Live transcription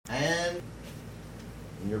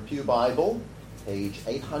in your pew Bible, page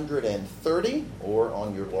 830, or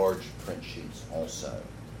on your large print sheets also.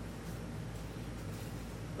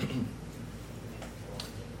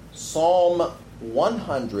 Psalm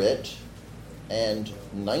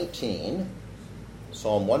 119,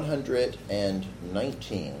 Psalm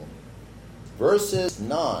 119, verses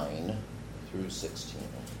 9 through 16.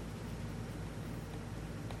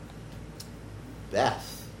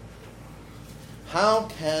 Beth. How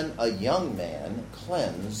can a young man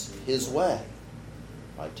cleanse his way?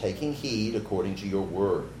 By taking heed according to your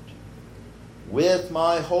word. With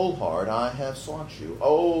my whole heart I have sought you.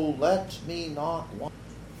 Oh, let me not wander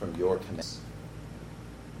from your commands.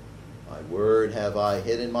 My word have I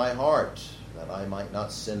hid in my heart, that I might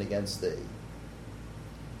not sin against thee.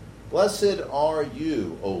 Blessed are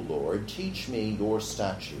you, O Lord. Teach me your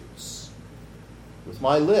statutes. With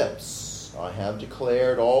my lips I have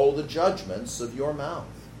declared all the judgments of your mouth.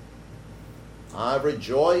 I've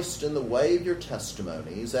rejoiced in the way of your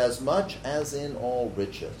testimonies as much as in all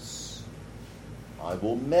riches. I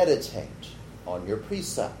will meditate on your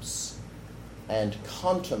precepts and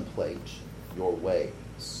contemplate your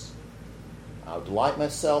ways. I'll delight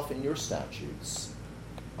myself in your statutes.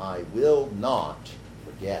 I will not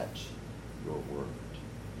forget your word.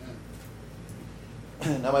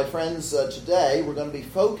 Now, my friends, today we're going to be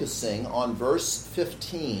focusing on verse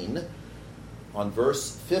 15,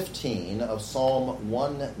 of Psalm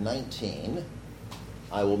 119.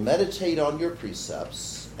 I will meditate on your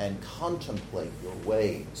precepts and contemplate your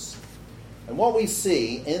ways. And what we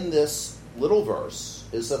see in this little verse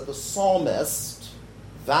is that the psalmist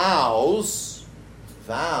vows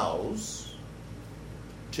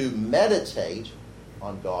to meditate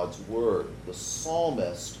on God's word. The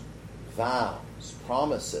psalmist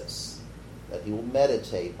promises that he will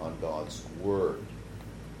meditate on God's word.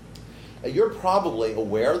 Now, you're probably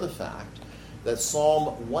aware of the fact that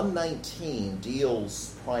Psalm 119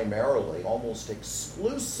 deals primarily, almost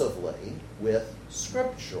exclusively, with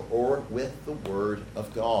Scripture or with the Word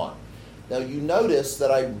of God. Now, you notice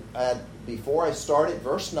that before I started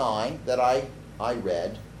verse 9, that I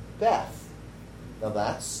read Beth. Now,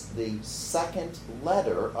 that's the second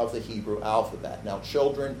letter of the Hebrew alphabet. Now,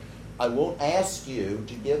 children, I won't ask you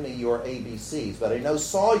to give me your ABCs, but I know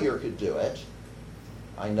Sawyer could do it.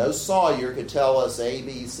 I know Sawyer could tell us A,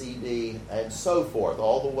 B, C, D, and so forth,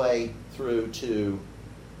 all the way through to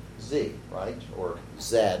Z, right? Or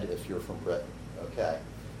Z if you're from Britain. Okay.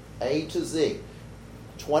 A to Z.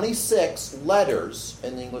 26 letters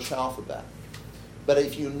in the English alphabet. But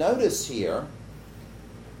if you notice here,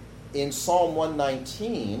 in Psalm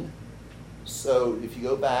 119, so if you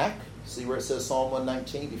go back, see where it says Psalm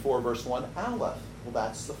 119 before verse 1, Aleph. Well,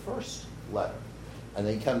 that's the first letter. And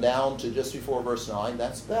then you come down to just before verse 9,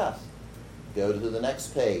 that's Beth. Go to the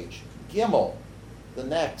next page, Gimel. The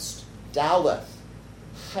next, Daleth.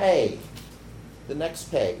 Hey. The next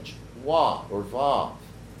page, Wa or Vav.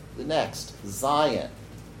 The next, Zion.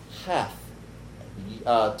 Heth.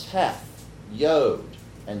 Teth. Yod.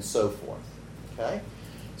 And so forth. Okay?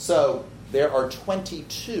 So there are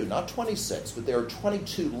 22, not 26, but there are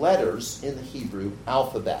 22 letters in the Hebrew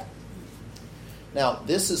alphabet. Now,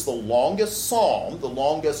 this is the longest psalm, the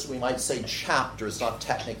longest, we might say, chapter. It's not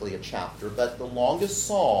technically a chapter, but the longest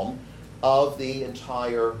psalm of the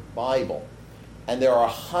entire Bible. And there are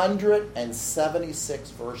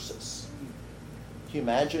 176 verses. Can you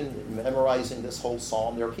imagine memorizing this whole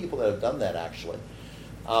psalm? There are people that have done that, actually.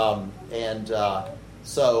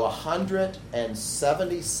 So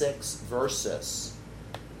 176 verses.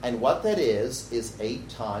 And what that is 8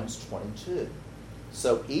 times 22.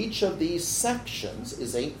 So each of these sections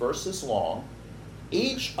is 8 verses long.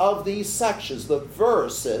 Each of these sections, the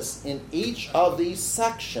verses in each of these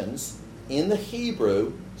sections in the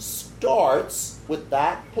Hebrew starts with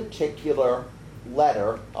that particular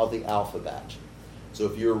letter of the alphabet. So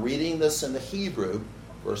if you're reading this in the Hebrew,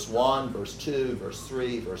 verse 1, verse 2, verse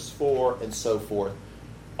 3, verse 4, and so forth,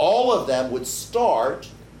 all of them would start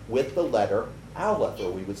with the letter Aleph,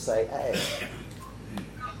 or we would say A.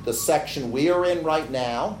 The section we are in right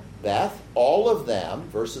now, Beth, all of them,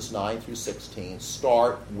 verses 9 through 16,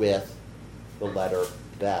 start with the letter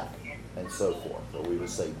Beth, and so forth, or we would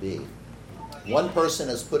say B. One person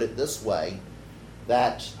has put it this way,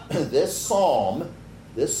 that this psalm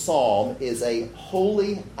is a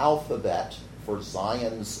holy alphabet for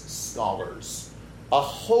Zion's scholars. A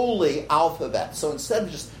holy alphabet. So instead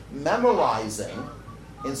of just memorizing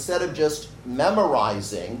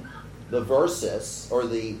the verses or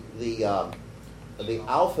the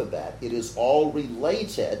alphabet, it is all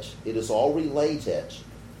related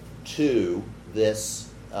to this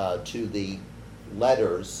to the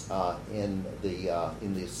letters in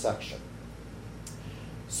this section.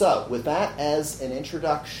 So, with that as an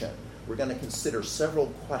introduction, we're going to consider several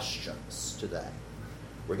questions today.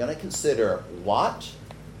 We're going to consider what,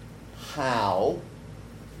 how,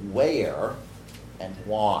 where, and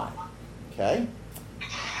why. Okay?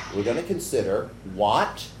 We're going to consider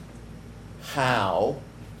what, how,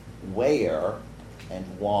 where, and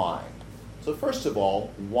why. So first of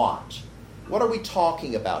all, what? What are we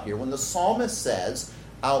talking about here? When the psalmist says,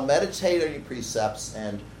 I'll meditate on your precepts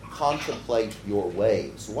and contemplate your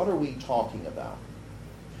ways, what are we talking about?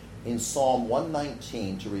 In Psalm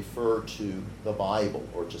 119, to refer to the Bible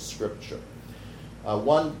or to Scripture.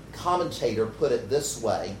 One commentator put it this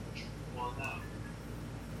way.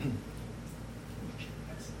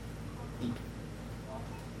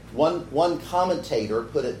 One commentator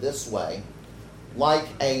put it this way: like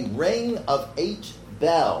a ring of 8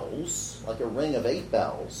 bells,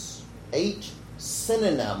 8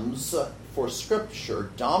 synonyms for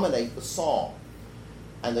Scripture dominate the psalm.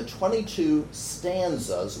 And the 22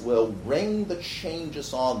 stanzas will ring the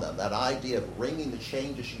changes on them. That idea of ringing the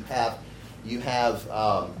changes, you have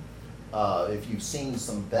if you've seen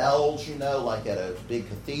some bells, like at a big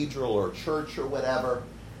cathedral or church or whatever.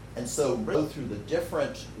 And so go through the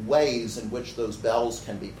different ways in which those bells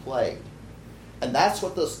can be played. And that's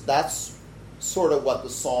sort of what the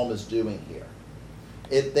psalm is doing here.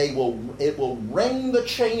 It will ring the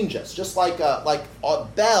changes, just like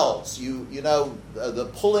bells. The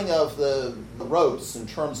pulling of the ropes in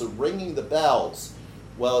terms of ringing the bells.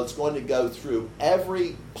 Well, it's going to go through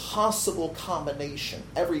every possible combination,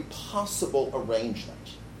 every possible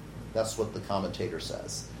arrangement. That's what the commentator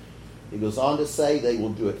says. He goes on to say they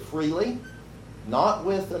will do it freely, not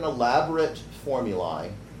with an elaborate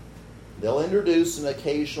formulae. They'll introduce an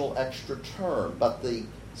occasional extra term, but the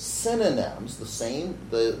synonyms, the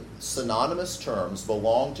synonymous terms,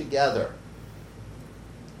 belong together.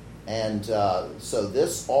 And so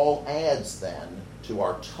this all adds then to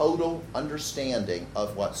our total understanding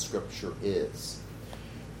of what Scripture is.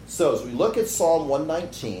 So as we look at Psalm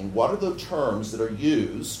 119, what are the terms that are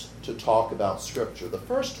used to talk about Scripture? The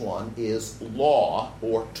first one is law,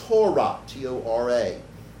 or Torah, T-O-R-A,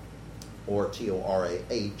 or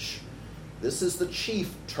T-O-R-A-H. This is the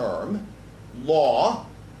chief term. Law,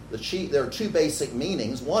 there are 2 basic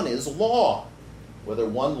meanings. One is law, whether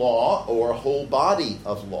one law or a whole body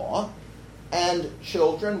of law. And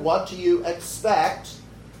children, what do you expect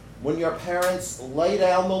when your parents lay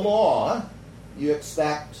down the law? They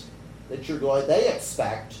expect that you're going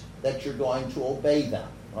to obey them,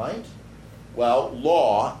 right? Well,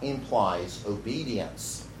 law implies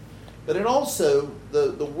obedience. But it also,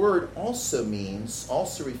 the word also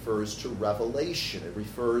refers to revelation.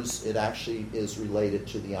 It actually is related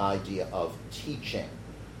to the idea of teaching.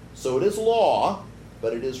 So it is law,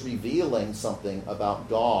 but it is revealing something about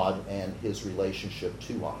God and his relationship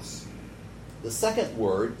to us. The second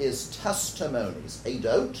word is testimonies.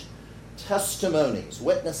 Edot, testimonies,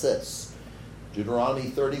 witnesses. Deuteronomy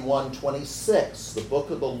 31:26. The book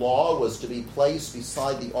of the law was to be placed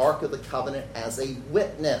beside the Ark of the Covenant as a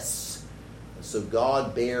witness. And so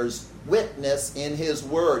God bears witness in his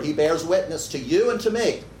word. He bears witness to you and to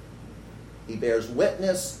me. He bears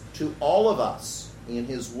witness to all of us in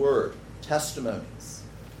his word. Testimonies.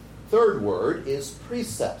 Third word is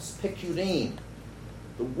precepts, pikudim.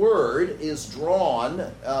 The word is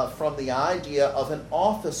drawn from the idea of an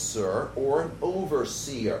officer or an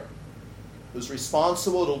overseer who's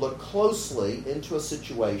responsible to look closely into a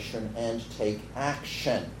situation and take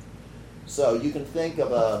action. So you can think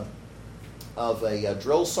of a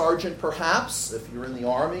drill sergeant, perhaps, if you're in the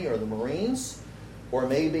Army or the Marines, or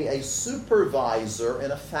maybe a supervisor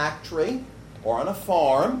in a factory or on a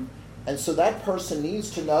farm. And so that person needs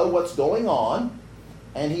to know what's going on,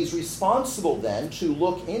 and he's responsible then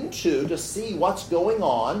to see what's going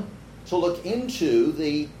on, to look into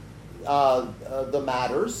the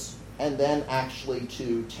matters, and then actually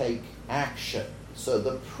to take action. So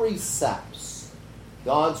the precepts.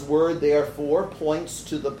 God's word, therefore, points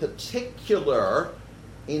to the particular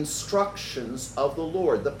instructions of the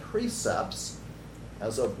Lord, the precepts,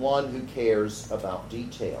 as of one who cares about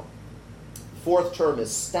detail. Fourth term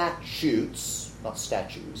is statutes, not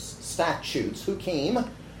statues, statutes, hukim,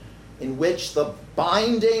 in which the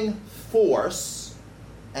binding force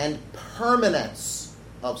and permanence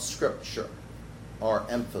of Scripture are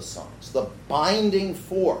emphasized. The binding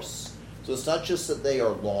force. So it's not just that they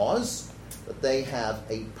are laws, but they have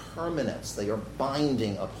a permanence. They are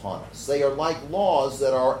binding upon us. They are like laws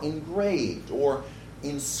that are engraved or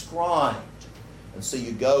inscribed. And so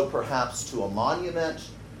you go perhaps to a monument,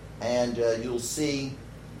 and you'll see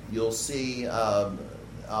You'll see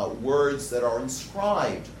words that are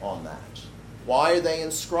inscribed on that. Why are they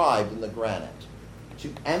inscribed in the granite?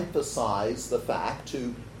 To emphasize the fact,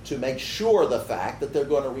 to make sure the fact that they're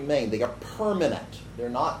going to remain. They are permanent. They're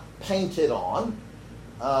not painted on.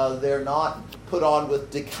 They're not put on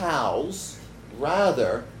with decals.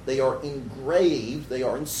 Rather, they are engraved. They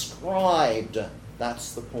are inscribed.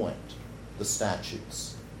 That's the point. The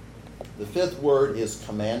statutes. The fifth word is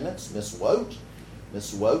commandments, miswot.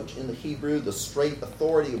 Miswot in the Hebrew, the straight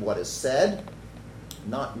authority of what is said.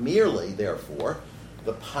 Not merely, therefore,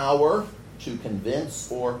 the power to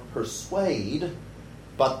convince or persuade,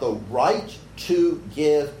 but the right to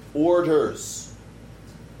give orders.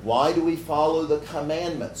 Why do we follow the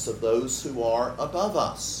commandments of those who are above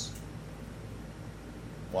us?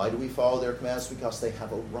 Why do we follow their commands? Because they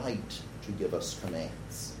have a right to give us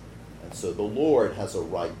commands. And so the Lord has a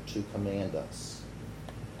right to command us.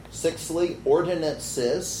 Sixthly,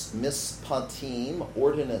 ordinances, mispatim,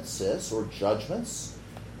 ordinances or judgments.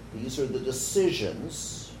 These are the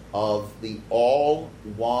decisions of the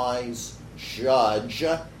all-wise judge,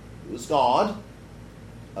 who is God,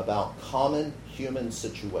 about common human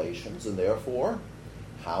situations, and therefore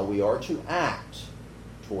how we are to act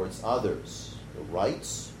towards others, the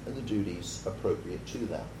rights and the duties appropriate to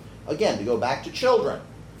them. Again, to go back to children,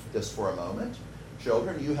 just for a moment.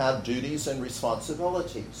 Children, you have duties and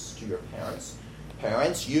responsibilities to your parents.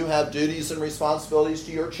 Parents, you have duties and responsibilities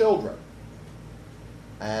to your children.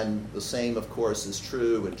 And the same, of course, is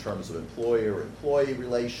true in terms of employer-employee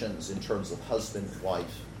relations, in terms of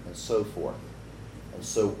husband-wife, and so forth. And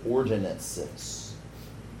so, ordinances.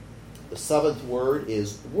 The seventh word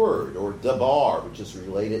is word, or dabar, which is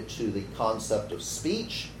related to the concept of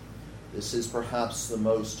speech. This is perhaps the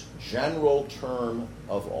most general term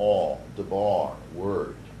of all, dabar,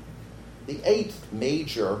 word. The eighth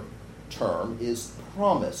major term is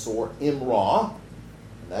promise, or imra.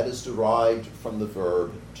 That is derived from the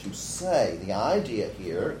verb to say. The idea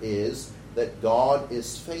here is that God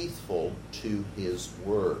is faithful to his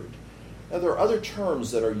word. Now, there are other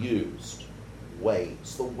terms that are used.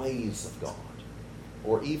 Ways, the ways of God.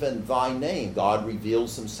 Or even thy name. God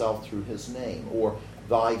reveals himself through his name. Or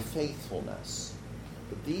thy faithfulness.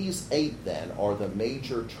 But these eight, then, are the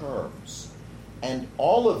major terms. And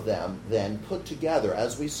all of them, then, put together,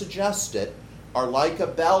 as we suggested, are like a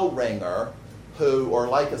bell ringer or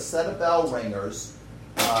like a set of bell ringers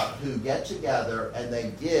who get together and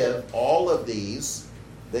they give all of these,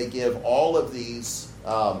 they give all of these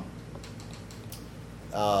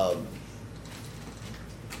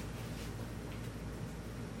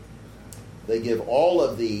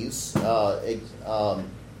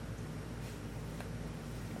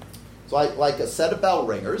it's like a set of bell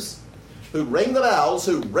ringers who ring the bells,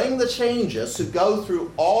 who ring the changes, who go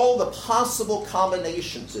through all the possible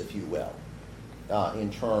combinations, if you will,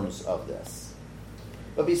 in terms of this.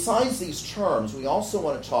 But besides these terms, we also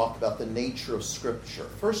want to talk about the nature of Scripture.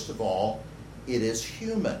 First of all, it is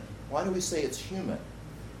human. Why do we say it's human?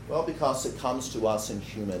 Well, because it comes to us in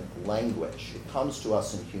human language. It comes to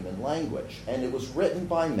us in human language. And it was written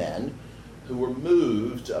by men who were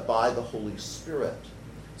moved by the Holy Spirit.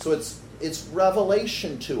 So it's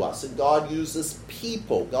revelation to us. And God uses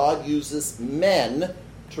people. God uses men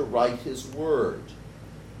to write his word.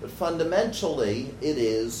 But fundamentally, it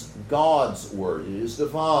is God's word. It is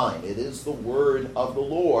divine. It is the word of the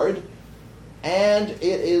Lord. And it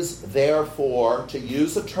is therefore, to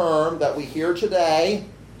use a term that we hear today,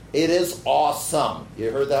 it is awesome. You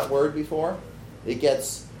heard that word before? It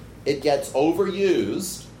gets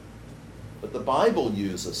overused, but the Bible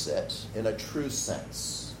uses it in a true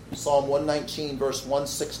sense. Psalm 119, verse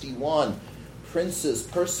 161, princes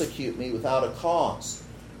persecute me without a cause,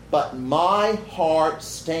 but my heart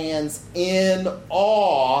stands in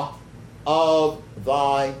awe of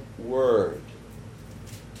thy word.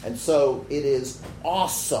 And so it is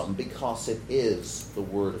awesome because it is the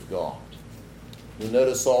word of God. You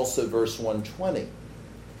notice also verse 120.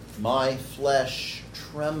 My flesh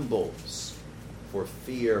trembles for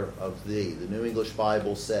fear of thee. The New English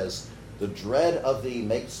Bible says, the dread of thee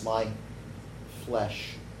makes my flesh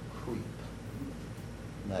creep.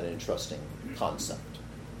 Isn't that an interesting concept?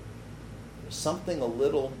 There's something a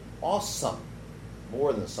little awesome,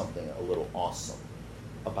 more than something a little awesome,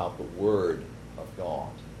 about the Word of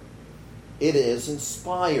God. It is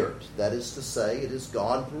inspired. That is to say, it is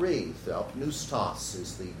God-breathed. Pneustos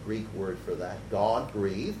is the Greek word for that.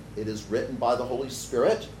 God-breathed. It is written by the Holy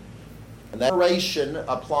Spirit. And that inspiration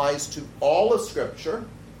applies to all of Scripture,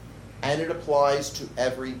 and it applies to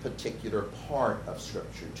every particular part of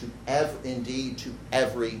Scripture, indeed to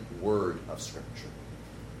every word of Scripture.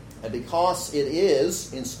 And because it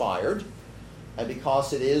is inspired, and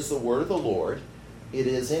because it is the word of the Lord, it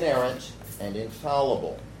is inerrant and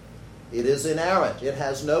infallible. It is inerrant. It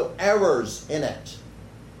has no errors in it.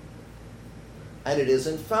 And it is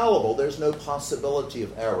infallible. There's no possibility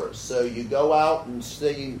of errors. So you go out and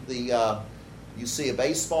see you see a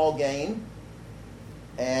baseball game,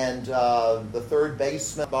 and the third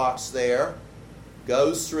baseman box there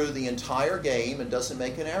goes through the entire game and doesn't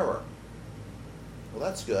make an error. Well,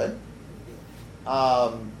 that's good.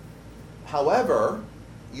 However,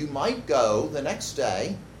 you might go the next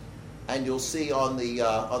day, and you'll see on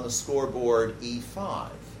the scoreboard E5,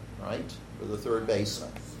 right, for the third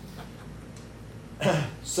baseman.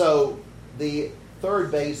 So the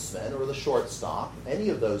third baseman or the shortstop, any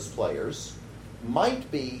of those players, might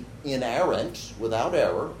be inerrant, without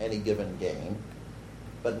error, any given game,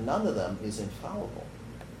 but none of them is infallible.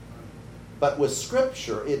 But with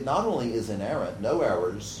Scripture, it not only is inerrant, no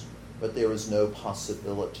errors, but there is no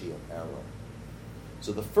possibility of error.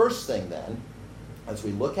 So the first thing then, as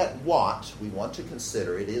we look at what we want to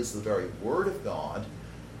consider, it is the very Word of God,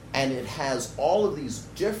 and it has all of these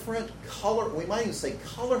different we might even say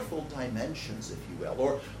colorful dimensions, if you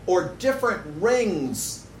will, or different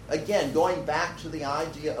rings. Again, going back to the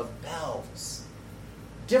idea of bells,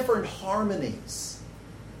 different harmonies,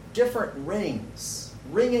 different rings,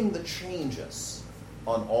 ringing the changes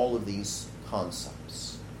on all of these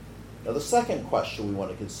concepts. Now, the second question we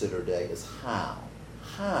want to consider today is how.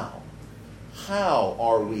 How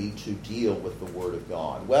are we to deal with the Word of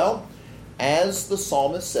God? Well, as the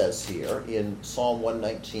psalmist says here in Psalm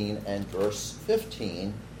 119 and verse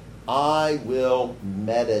 15, I will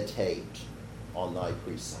meditate on thy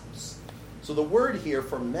precepts. So the word here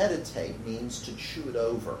for meditate means to chew it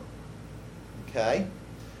over. Okay?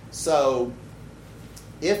 So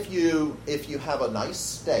if you have a nice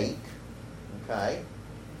steak, okay,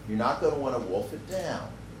 you're not going to want to wolf it down.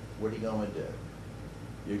 What are you going to do?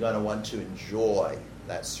 You're going to want to enjoy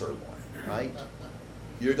that sirloin, right?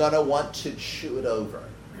 You're going to want to chew it over.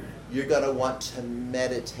 You're going to want to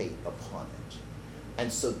meditate upon it.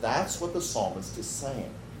 And so that's what the psalmist is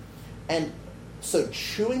saying. And so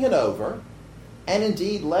chewing it over, and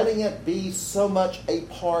indeed letting it be so much a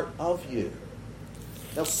part of you.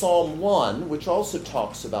 Now Psalm 1, which also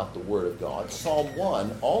talks about the Word of God, Psalm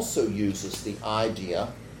 1 also uses the idea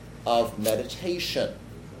of meditation,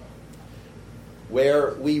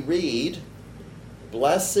 where we read,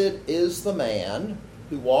 Blessed is the man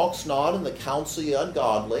who walks not in the counsel of the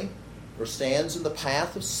ungodly, nor stands in the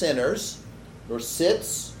path of sinners, nor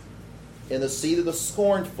sits in the seat of the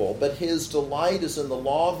scornful, but his delight is in the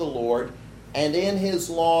law of the Lord, and in his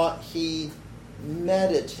law he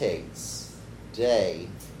meditates day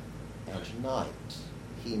and night.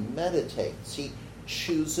 He meditates. He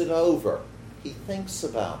chews it over. He thinks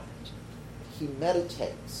about it. He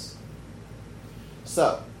meditates.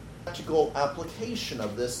 So, practical application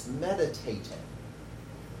of this meditating.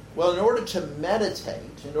 Well, in order to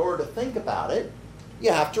meditate, in order to think about it,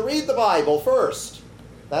 you have to read the Bible first.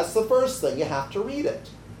 That's the first thing. You have to read it.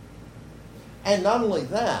 And not only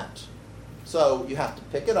that, so you have to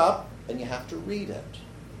pick it up and you have to read it.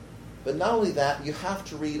 But not only that, you have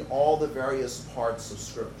to read all the various parts of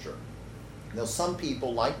Scripture. Now, some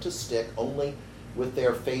people like to stick only with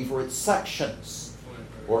their favorite sections,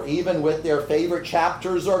 or even with their favorite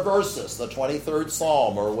chapters or verses, the 23rd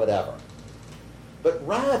Psalm or whatever. But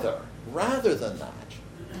rather than that,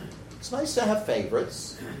 it's nice to have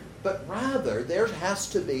favorites, but rather there has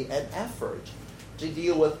to be an effort to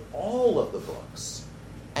deal with all of the books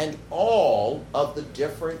and all of the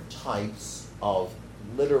different types of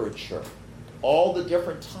literature. All the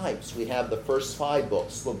different types. We have the first 5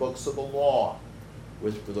 books, the books of the law,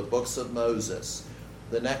 which were the books of Moses.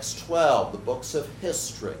 The next 12, the books of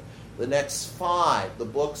history. The next 5, the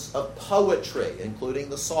books of poetry, including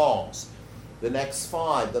the Psalms. The next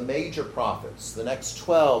 5, the major prophets. The next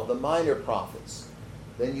 12, the minor prophets.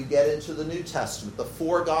 Then you get into the New Testament, the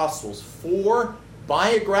 4 Gospels, 4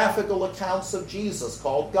 biographical accounts of Jesus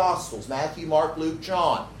called Gospels, Matthew, Mark, Luke,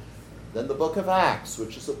 John. Then the book of Acts,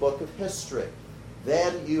 which is a book of history.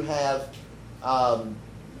 Then you have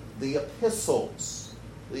the epistles,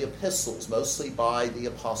 mostly by the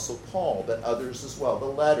Apostle Paul, but others as well, the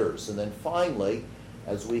letters. And then finally,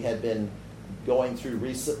 as we had been going through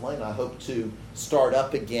recently, and I hope to start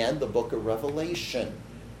up again, the book of Revelation,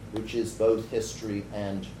 which is both history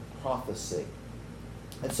and prophecy.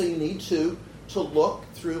 And so you need to look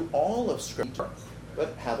through all of Scripture,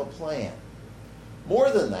 but have a plan.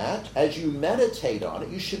 More than that, as you meditate on it,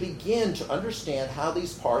 you should begin to understand how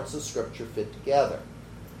these parts of Scripture fit together.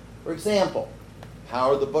 For example, How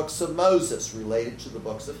are the books of Moses related to the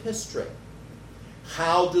books of history?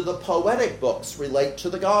 How do the poetic books relate to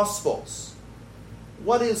the Gospels?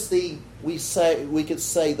 What is we could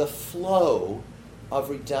say the flow of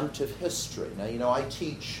redemptive history? Now, I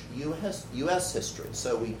teach U.S. history,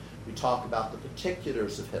 so we talk about the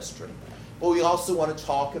particulars of history. But we also want to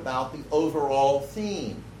talk about the overall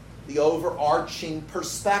theme, the overarching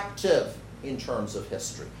perspective in terms of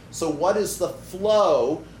history. So what is the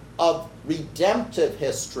flow of redemptive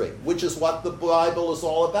history, which is what the Bible is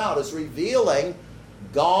all about, is revealing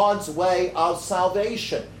God's way of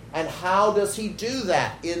salvation. And how does he do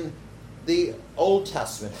that in the Old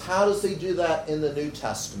Testament? How does he do that in the New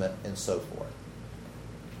Testament, and so forth?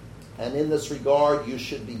 And in this regard, you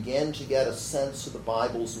should begin to get a sense of the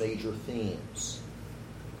Bible's major themes.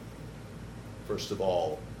 First of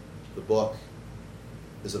all, the book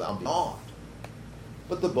is about God.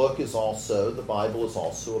 But the Bible is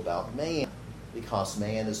also about man, because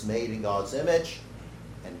man is made in God's image,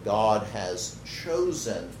 and God has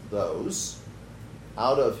chosen those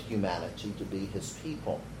out of humanity to be his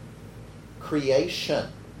people. Creation,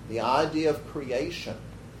 the idea of creation.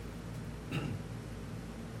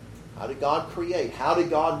 How did God create? How did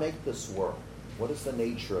God make this world? What is the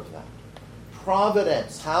nature of that?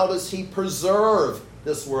 Providence, how does he preserve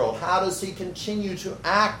this world? How does he continue to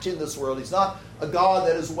act in this world? He's not a God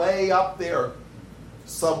that is way up there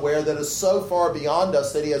somewhere, that is so far beyond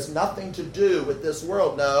us that he has nothing to do with this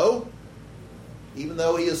world. No. Even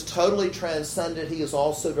though he is totally transcendent, he is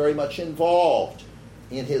also very much involved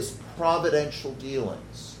in his providential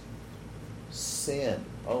dealings. Sin.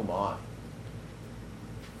 Oh my.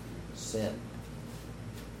 Sin.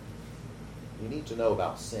 We need to know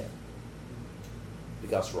about sin,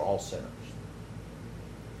 because we're all sinners.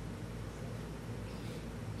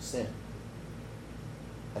 Sin.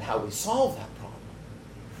 And how we solve that problem.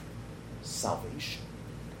 Salvation.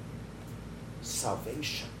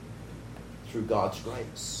 Salvation. Through God's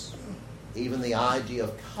grace. Even the idea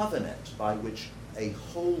of covenant, by which a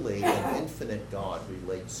holy and infinite God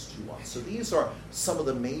relates to us. So these are some of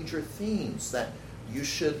the major themes that you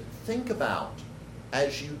should think about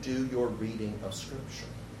as you do your reading of Scripture.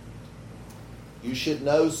 You should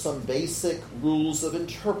know some basic rules of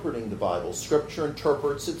interpreting the Bible. Scripture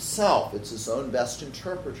interprets itself. It's its own best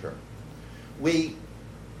interpreter. We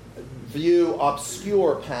view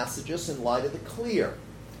obscure passages in light of the clear.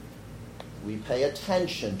 We pay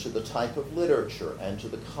attention to the type of literature and to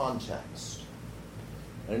the context.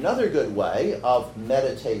 And another good way of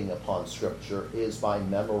meditating upon Scripture is by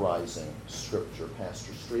memorizing Scripture.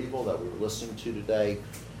 Pastor Strevel, that we were listening to today,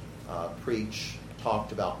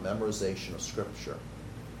 talked about memorization of Scripture.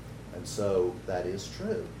 And so that is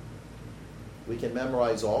true. We can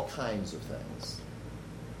memorize all kinds of things.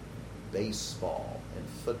 Baseball and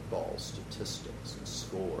football statistics and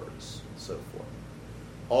scores and so forth.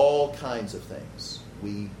 All kinds of things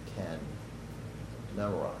we can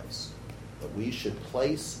memorize. But we should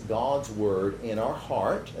place God's word in our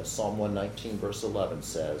heart, as Psalm 119 verse 11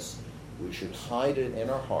 says. We should hide it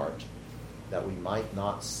in our heart that we might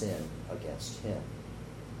not sin against him.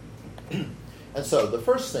 And so the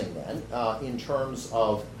first thing then, in terms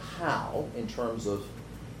of how, in terms of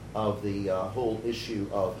the whole issue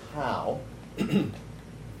of how,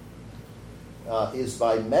 is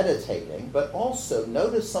by meditating, but also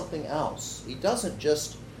notice something else. He doesn't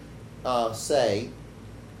just say,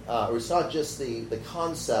 or it's not just the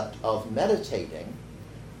concept of meditating,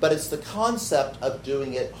 but it's the concept of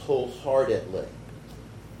doing it wholeheartedly.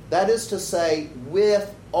 That is to say,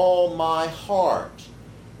 with all my heart.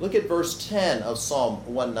 Look at verse 10 of Psalm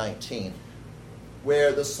 119,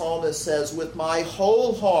 where the psalmist says, with my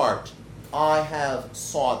whole heart I have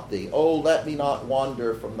sought thee. Oh, let me not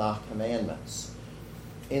wander from thy commandments.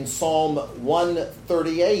 In Psalm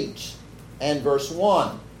 138 and verse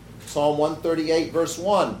 1, Psalm 138 verse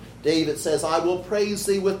 1, David says, I will praise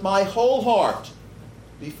thee with my whole heart.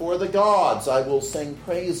 Before the gods I will sing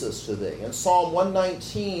praises to thee. In Psalm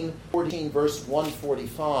 119, 14 verse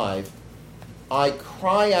 145, I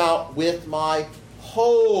cry out with my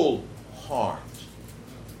whole heart.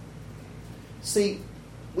 See,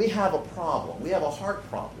 we have a problem. We have a heart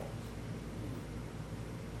problem.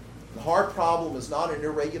 The heart problem is not an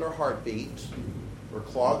irregular heartbeat or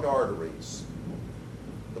clogged arteries.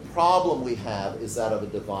 The problem we have is that of a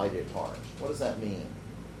divided heart. What does that mean?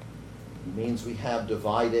 It means we have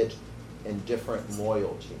divided and different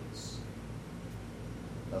loyalties.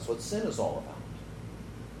 That's what sin is all about.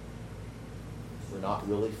 We're not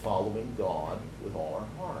really following God with all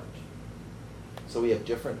our heart. So we have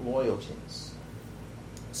different loyalties.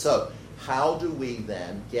 So, how do we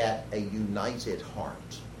then get a united heart?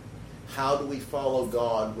 How do we follow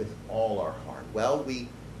God with all our heart? Well, we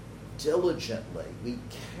diligently, we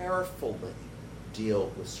carefully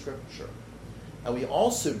deal with Scripture. And we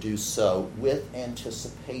also do so with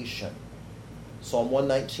anticipation. Psalm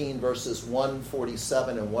 119, verses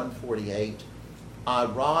 147 and 148, I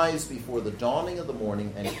rise before the dawning of the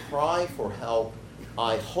morning and cry for help.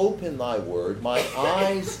 I hope in thy word. My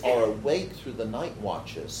eyes are awake through the night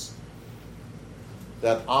watches,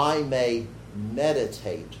 that I may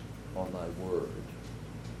meditate on thy word.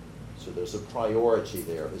 So there's a priority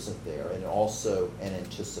there, isn't there? And also an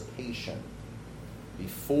anticipation.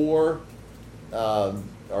 Before are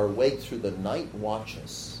awake through the night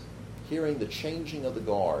watches, hearing the changing of the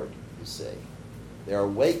guard, you see. They are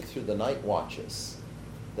awake through the night watches,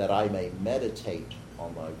 that I may meditate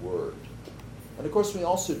on thy word. And of course we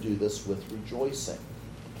also do this with rejoicing.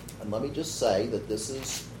 And let me just say that this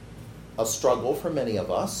is a struggle for many of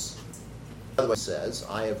us. By the way, it says,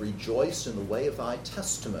 I have rejoiced in the way of thy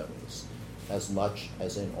testimonies as much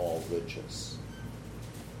as in all riches.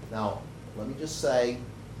 Now, let me just say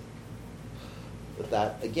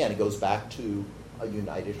that again, it goes back to a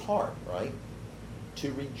united heart, right?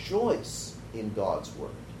 To rejoice in God's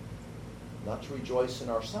word. Not to rejoice in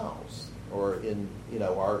ourselves or in,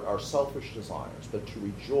 our selfish desires, but to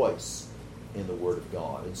rejoice in the word of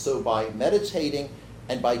God. And so by meditating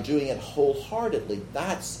and by doing it wholeheartedly,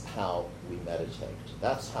 that's how we meditate.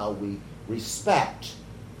 That's how we respect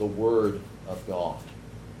the word of God.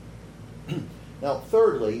 Now,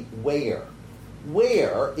 thirdly, where?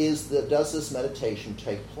 Where does this meditation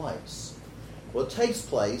take place? Well, it takes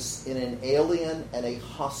place in an alien and a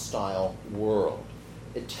hostile world.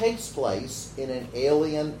 It takes place in an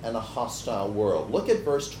alien and a hostile world. Look at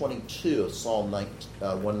verse 22 of Psalm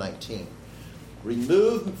 119.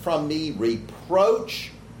 Remove from me reproach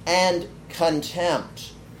and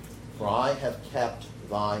contempt, for I have kept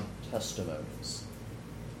thy testimonies.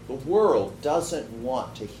 The world doesn't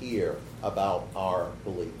want to hear about our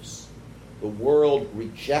beliefs. The world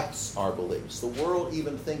rejects our beliefs. The world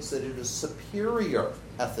even thinks that it is superior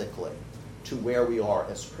ethically to where we are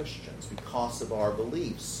as Christians because of our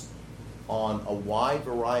beliefs on a wide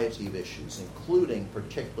variety of issues, including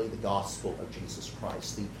particularly the gospel of Jesus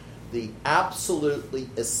Christ, the absolutely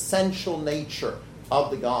essential nature of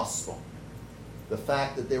the gospel, the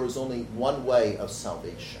fact that there is only one way of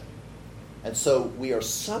salvation. And so we are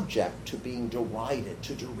subject to being derided,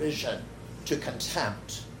 to derision, to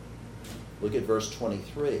contempt. Look at verse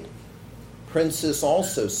 23. Princes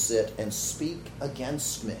also sit and speak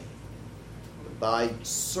against me. Thy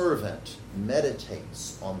servant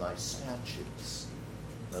meditates on thy statutes.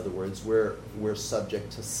 In other words, we're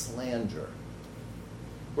subject to slander.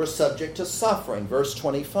 We're subject to suffering. Verse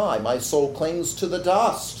 25, my soul clings to the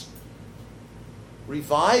dust.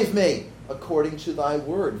 Revive me according to thy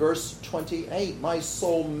word. Verse 28, my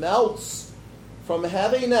soul melts from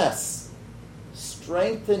heaviness.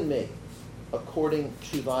 Strengthen me according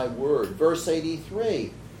to thy word. Verse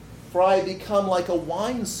 83, for I become like a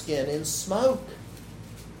wineskin in smoke,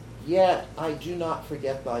 yet I do not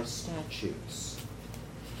forget thy statutes.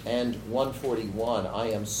 And 141,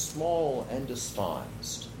 I am small and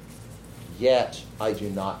despised, yet I do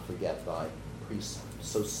not forget thy precepts.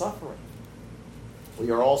 So suffering. We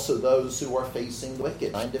are also those who are facing the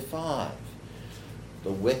wicked. 9-5,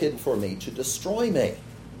 the wicked for me to destroy me,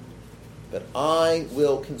 but I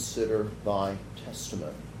will consider thy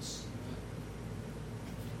testimonies.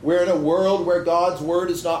 We're in a world where God's word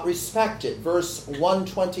is not respected. Verse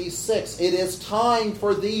 126, it is time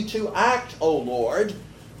for thee to act, O Lord,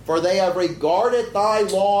 for they have regarded thy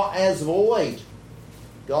law as void.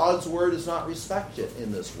 God's word is not respected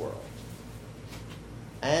in this world.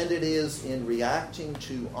 And it is in reacting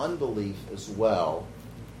to unbelief as well.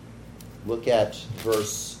 Look at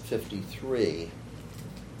verse 53.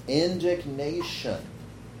 Indignation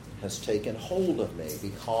has taken hold of me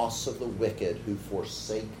because of the wicked who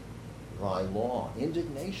forsake thy law.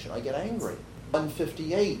 Indignation. I get angry.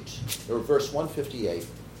 158, or verse 158.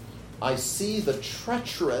 I see the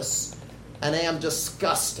treacherous and am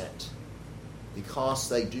disgusted because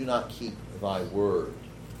they do not keep thy word.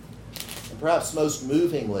 And perhaps most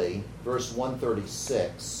movingly, verse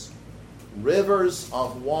 136, rivers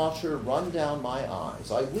of water run down my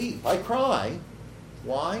eyes. I weep, I cry.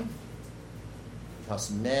 Why? Because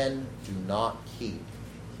men do not keep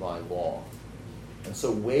thy law. And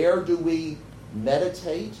so where do we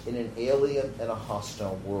meditate? In an alien and a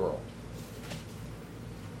hostile world.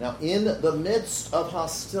 Now, in the midst of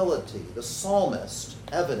hostility, the psalmist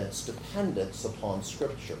evidenced dependence upon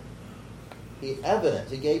Scripture. He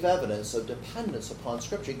gave evidence of dependence upon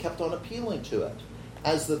Scripture. He kept on appealing to it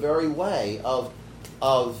as the very way of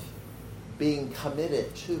being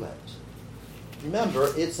committed to it. Remember,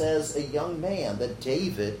 it's as a young man that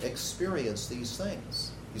David experienced these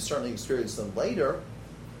things. He certainly experienced them later,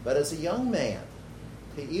 but as a young man,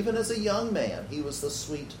 even as a young man, he was the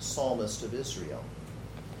sweet psalmist of Israel.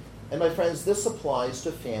 And my friends, this applies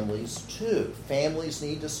to families too. Families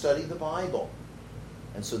need to study the Bible.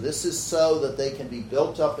 And so this is so that they can be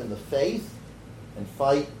built up in the faith and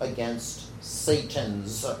fight against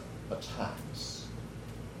Satan's attacks.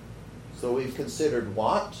 So we've considered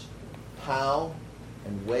what, how,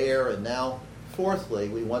 and where, and now, fourthly,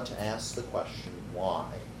 we want to ask the question, why?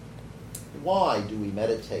 Why do we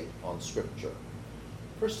meditate on Scripture?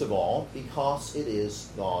 First of all, because it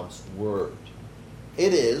is God's Word.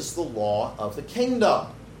 It is the law of the kingdom.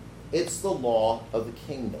 It's the law of the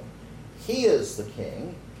kingdom. He is the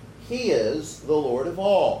king. He is the Lord of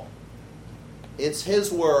all. It's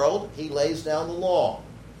his world. He lays down the law.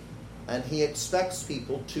 And he expects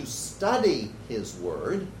people to study his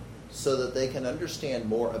word so that they can understand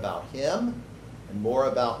more about him and more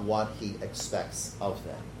about what he expects of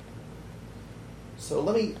them. So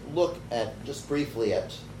let me look at, just briefly,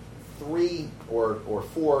 at 3 or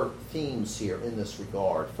 4 themes here in this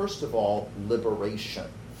regard. First of all, liberation,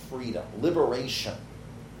 freedom, liberation.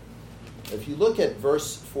 If you look at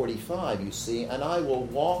verse 45, you see, "And I will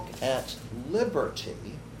walk at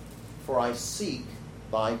liberty, for I seek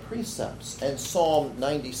thy precepts." And Psalm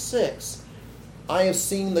 96, "I have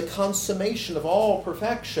seen the consummation of all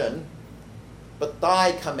perfection, but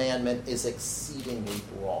thy commandment is exceedingly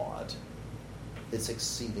broad." It's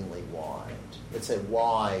exceedingly wide. It's a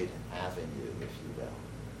wide avenue, if you will.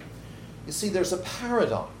 You see, there's a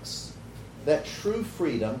paradox that true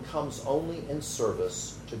freedom comes only in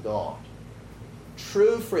service to God.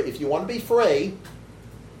 True free. If you want to be free,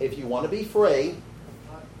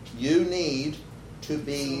 you need to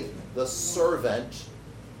be the servant,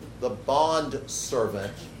 the bond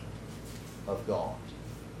servant of God.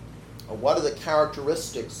 What are the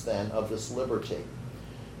characteristics then of this liberty?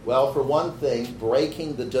 Well, for one thing,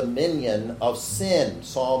 breaking the dominion of sin.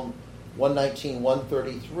 Psalm 119,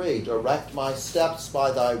 133, "Direct my steps by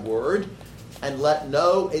thy word, and let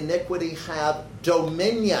no iniquity have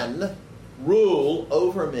dominion, rule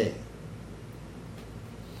over me."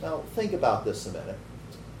 Now, think about this a minute.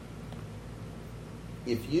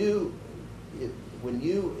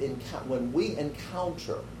 When we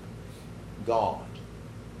encounter God,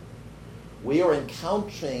 we are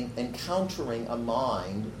encountering a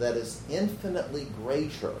mind that is infinitely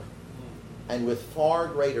greater and with far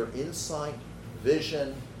greater insight,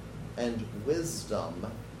 vision, and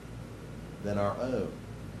wisdom than our own.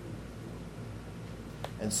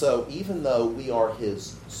 And so, even though we are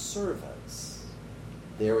his servants,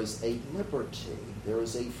 there is a liberty, there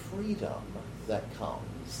is a freedom that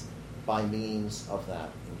comes by means of that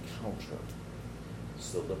encounter.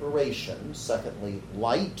 So liberation. Secondly,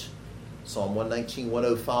 light. Psalm 119,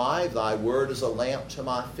 105, "Thy word is a lamp to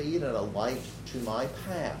my feet and a light to my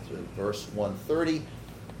path." In verse 130,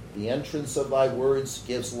 "The entrance of thy words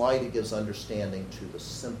gives light, it gives understanding to the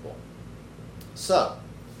simple." So,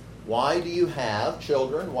 why do you have,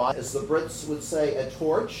 children, why, as the Brits would say, a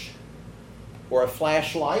torch or a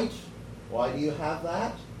flashlight? Why do you have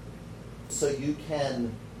that? So you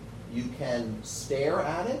can stare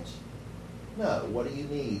at it? No, what do you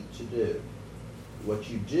need to do? What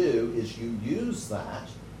you do is you use that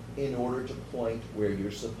in order to point where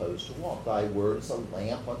you're supposed to walk. "Thy word is a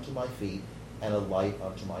lamp unto my feet and a light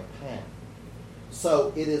unto my path."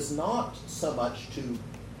 So it is not so much to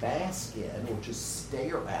bask in or to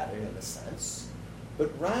stare at it in a sense,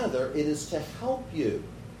 but rather it is to help you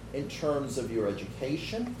in terms of your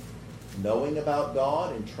education, knowing about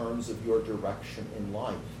God, in terms of your direction in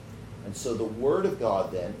life. And so the Word of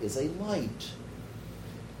God then is a light.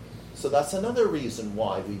 So that's another reason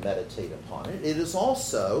why we meditate upon it. It is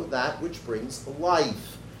also that which brings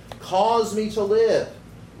life. "Cause me to live.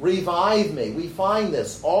 Revive me." We find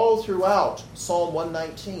this all throughout Psalm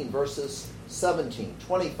 119, verses 17,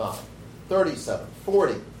 25, 37,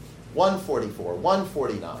 40, 144,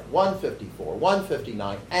 149, 154,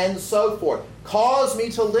 159, and so forth. Cause me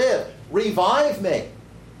to live. Revive me.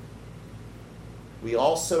 We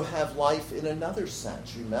also have life in another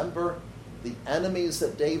sense. Remember, the enemies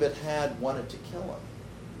that David had wanted to kill him.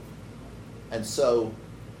 And so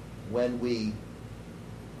when we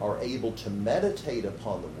are able to meditate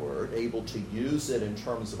upon the Word, able to use it in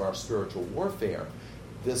terms of our spiritual warfare,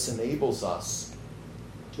 this enables us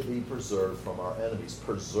to be preserved from our enemies.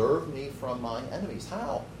 Preserve me from my enemies.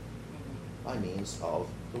 How? By means of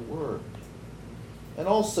the Word. And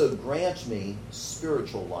also grant me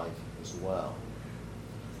spiritual life as well.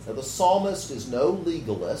 Now, the psalmist is no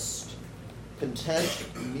legalist. content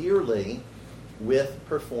merely with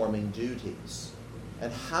performing duties.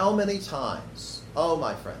 And how many times, oh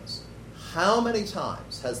my friends, how many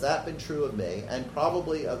times has that been true of me and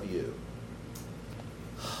probably of you?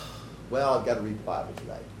 Well, I've got to read the Bible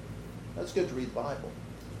today. That's good to read the Bible.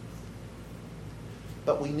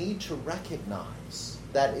 But we need to recognize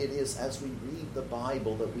that it is as we read the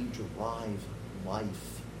Bible that we derive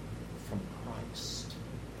life from Christ.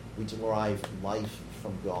 We derive life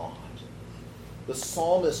from God. The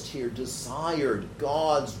psalmist here desired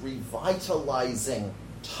God's revitalizing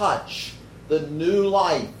touch, the new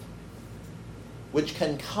life which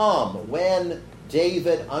can come when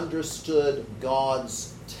David understood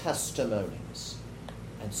God's testimonies.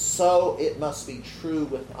 And so it must be true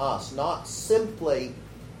with us, not simply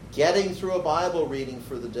getting through a Bible reading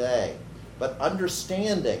for the day, but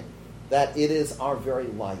understanding that it is our very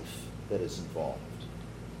life that is involved.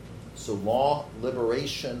 So law,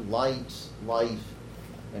 liberation, light, life,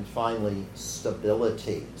 and finally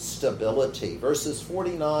stability. Stability. Verses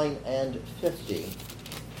 49 and 50.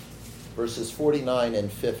 Verses 49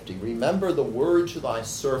 and 50. Remember the word to thy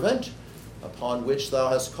servant, upon which thou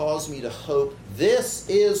hast caused me to hope. This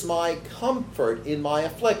is my comfort in my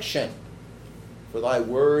affliction, for thy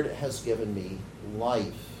word has given me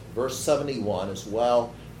life. Verse 71 as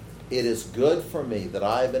well. It is good for me that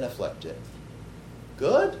I have been afflicted.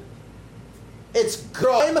 Good? It's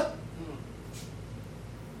good.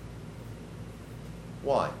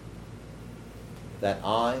 Why? That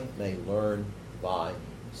I may learn thy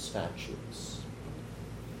statutes.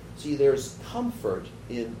 See, there's comfort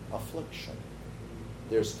in affliction.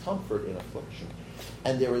 There's comfort in affliction.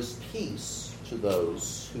 And there is peace to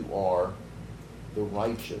those who are the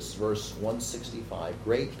righteous. Verse 165,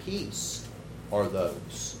 great peace are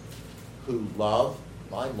those who love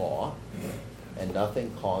thy law, and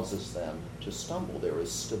nothing causes them to stumble. There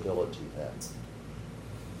is stability then.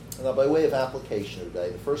 Now, by way of application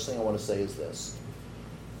today, the first thing I want to say is this.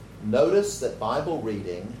 Notice that Bible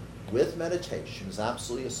reading with meditation is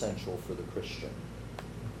absolutely essential for the Christian.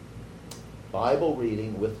 Bible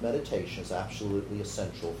reading with meditation is absolutely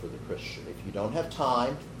essential for the Christian. If you don't have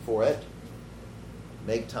time for it,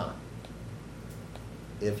 make time.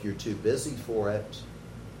 If you're too busy for it,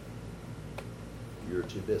 you're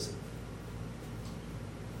too busy.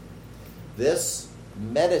 This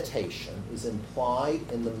meditation is implied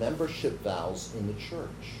in the membership vows in the church.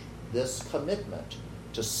 This commitment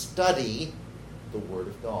to study the Word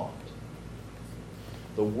of God.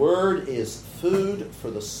 The Word is food for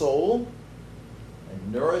the soul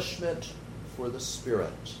and nourishment for the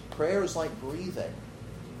spirit. Prayer is like breathing.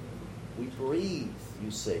 We breathe,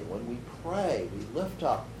 you see. When we pray, we lift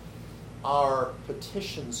up our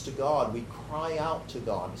petitions to God. We cry out to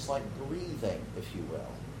God. It's like breathing, if you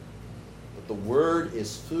will. But the Word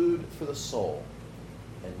is food for the soul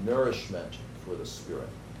and nourishment for the spirit.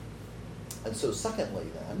 And so secondly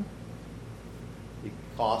then,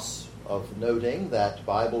 because of noting that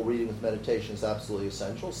Bible reading with meditation is absolutely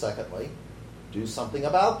essential, secondly, do something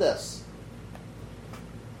about this.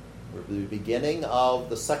 We're at the beginning of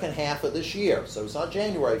the second half of this year. So it's not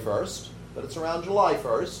January 1st, but it's around July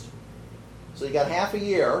 1st. So you got half a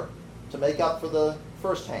year to make up for the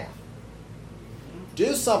first half.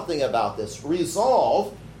 Do something about this.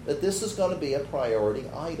 Resolve that this is going to be a priority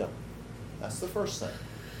item. That's the first thing.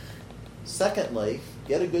 Secondly,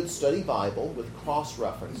 get a good study Bible with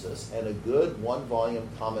cross-references and a good one-volume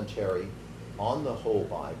commentary on the whole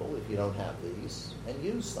Bible, if you don't have these, and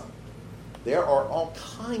use them. There are all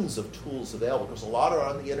kinds of tools available. There's a lot are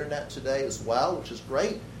on the internet today as well, which is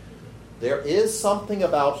great. There is something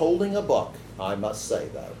about holding a book, I must say,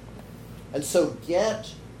 though. And so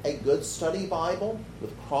get a good study Bible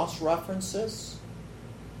with cross-references.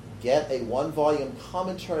 Get a one-volume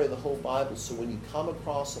commentary of the whole Bible so when you come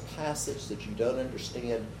across a passage that you don't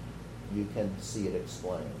understand, you can see it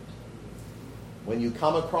explained. When you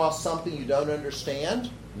come across something you don't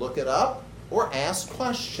understand, look it up or ask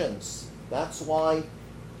questions. That's why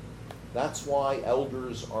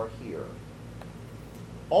elders are here.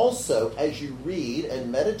 Also, as you read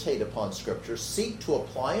and meditate upon Scripture, seek to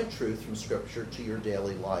apply a truth from Scripture to your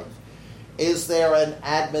daily life. Is there an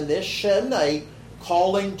admonition, a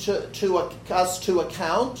calling to us to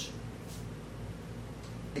account?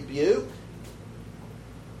 Rebuke?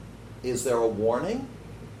 Is there a warning?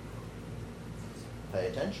 Pay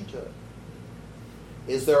attention to it.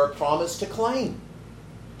 Is there a promise to claim?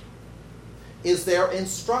 Is there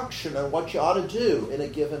instruction on what you ought to do in a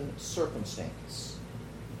given circumstance?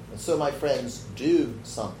 And so, my friends, do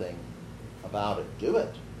something about it. Do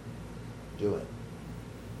it. Do it.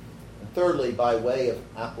 And thirdly, by way of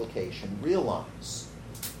application, realize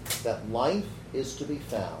that life is to be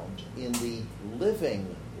found in the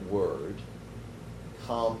living Word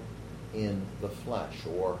come in the flesh,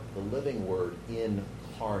 or the living Word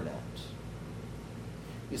incarnate.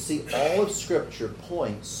 You see, all of Scripture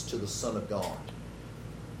points to the Son of God.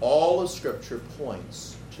 All of Scripture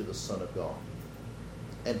points to the Son of God.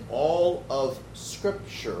 And all of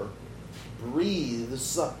Scripture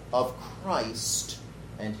breathes of Christ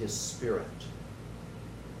and His Spirit.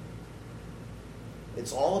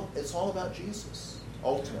 It's all about Jesus,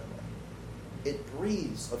 ultimately. It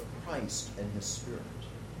breathes of Christ and His Spirit.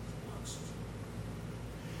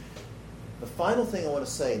 The final thing I want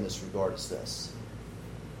to say in this regard is this.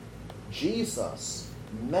 Jesus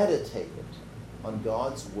meditated on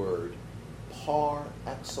God's Word par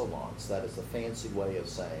excellence. That is a fancy way of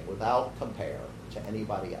saying without compare to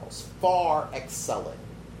anybody else. Far excelling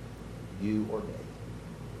you or me.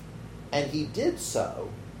 And He did so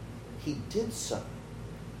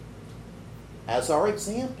as our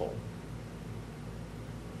example.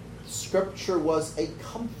 Scripture was a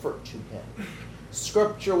comfort to Him.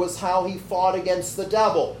 Scripture was how He fought against the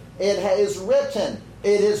devil. It is written,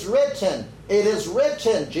 it is written, it is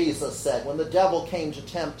written, Jesus said when the devil came to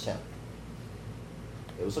tempt Him.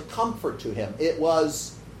 It was a comfort to Him. It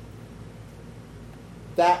was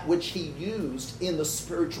that which He used in the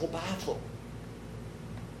spiritual battle.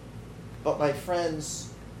 But my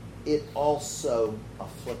friends, it also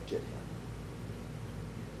afflicted Him.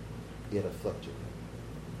 It afflicted Him.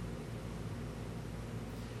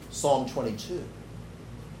 Psalm 22.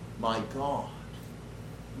 My God,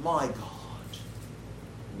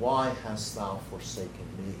 why hast thou forsaken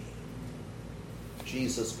me?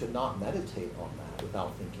 Jesus could not meditate on that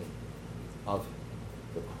without thinking of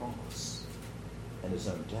the cross and His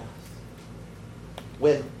own death.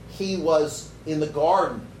 When He was in the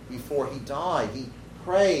garden before He died, He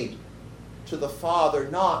prayed to the Father,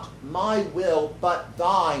 not my will, but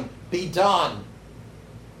thine be done,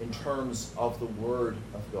 in terms of the Word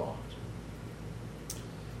of God.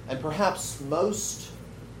 And perhaps most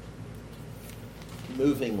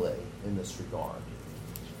movingly in this regard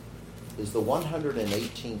is the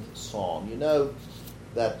 118th Psalm. You know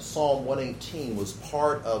that Psalm 118 was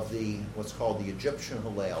part of the what's called the Egyptian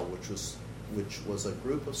Hallel, which was a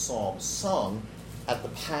group of psalms sung at the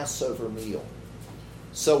Passover meal.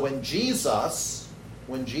 So when Jesus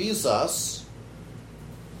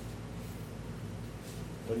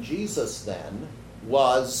then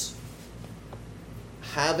was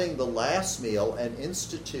having the last meal and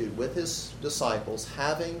with His disciples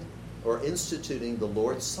instituting the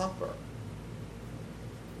Lord's Supper,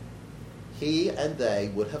 He and they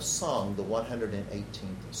would have sung the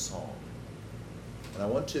 118th Psalm. And I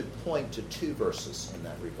want to point to two verses in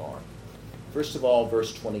that regard. First of all,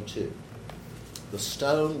 verse 22. The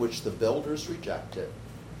stone which the builders rejected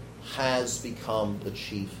has become the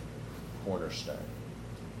chief cornerstone.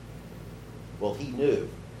 Well, He knew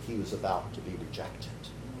He was about to be rejected.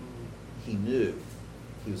 He knew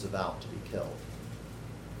He was about to be killed.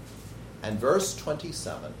 And verse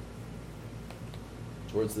 27,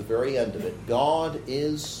 towards the very end of it, God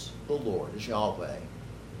is the Lord, is Yahweh,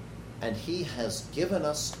 and He has given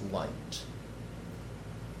us light.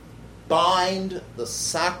 Bind the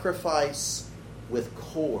sacrifice with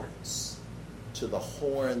cords to the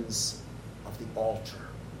horns of the altar.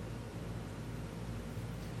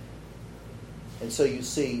 And so you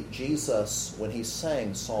see, Jesus, when He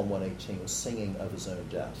sang Psalm 118, was singing of His own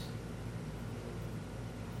death.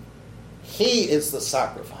 He is the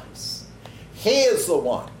sacrifice. He is the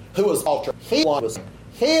one who was altered. He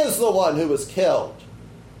is the one who was killed.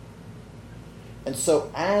 And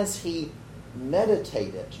so as He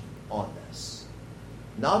meditated on this,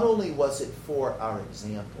 not only was it for our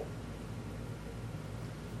example,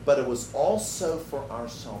 but it was also for our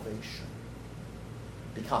salvation.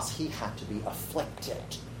 Because He had to be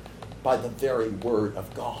afflicted by the very Word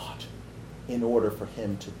of God in order for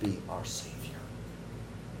Him to be our Savior.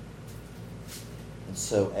 And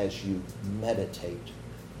so as you meditate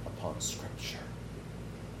upon Scripture,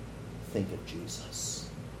 think of Jesus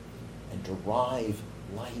and derive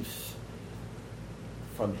life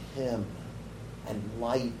from Him and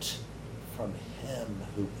light from Him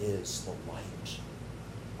who is the light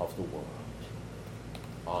of the world.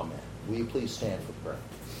 Amen. Will you please stand for prayer?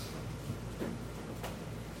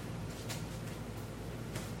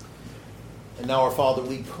 And now, our Father,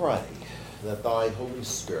 we pray that Thy Holy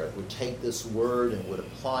Spirit would take this word and would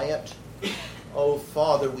apply it. Oh,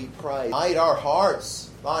 Father, we pray, unite our hearts,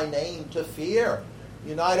 Thy name to fear.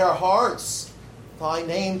 Unite our hearts, Thy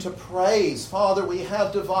name to praise. Father, we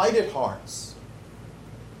have divided hearts.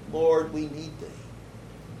 Lord, we need Thee.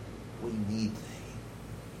 We need Thee.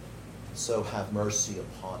 So have mercy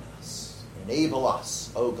upon us. Enable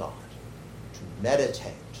us, O God, to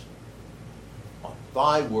meditate on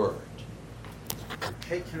thy word.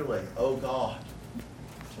 Particularly, O God,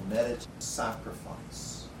 to meditate on the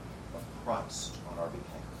sacrifice of Christ on our behalf.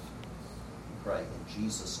 We pray in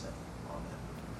Jesus' name.